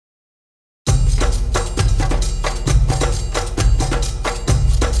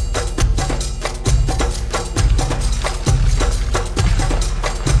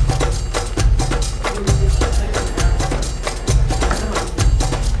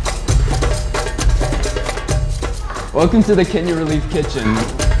Welcome to the Kenya Relief Kitchen.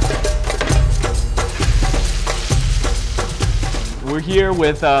 We're here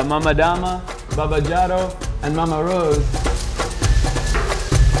with Mama Dama, Baba Jaro, and Mama Rose.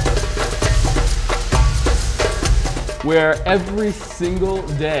 Where every single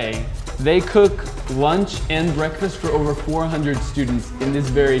day they cook lunch and breakfast for over 400 students in this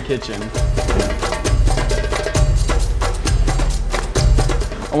very kitchen.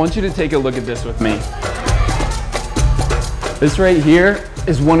 I want you to take a look at this with me. This right here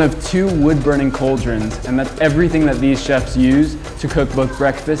is one of 2 wood-burning cauldrons, and that's everything that these chefs use to cook both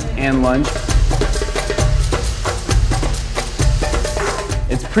breakfast and lunch.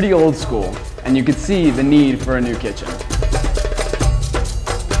 It's pretty old school, and you could see the need for a new kitchen.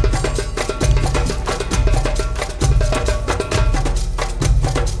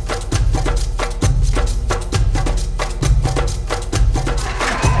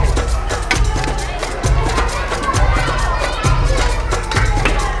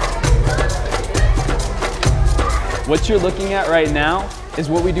 What you're looking at right now is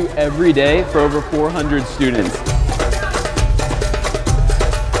what we do every day for over 400 students.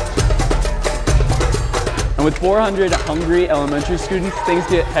 And with 400 hungry elementary students, things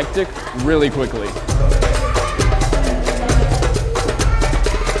get hectic really quickly.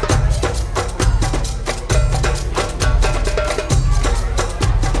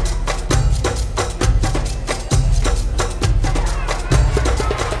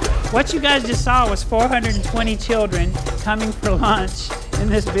 What you guys just saw was 420 children coming for lunch in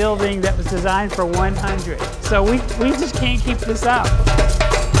this building that was designed for 100. So we just can't keep this up.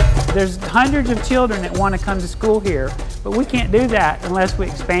 There's hundreds of children that want to come to school here, but we can't do that unless we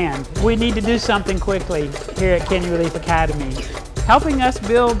expand. We need to do something quickly here at Kenya Relief Academy. Helping us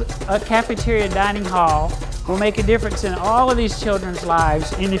build a cafeteria dining hall will make a difference in all of these children's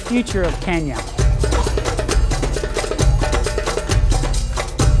lives in the future of Kenya.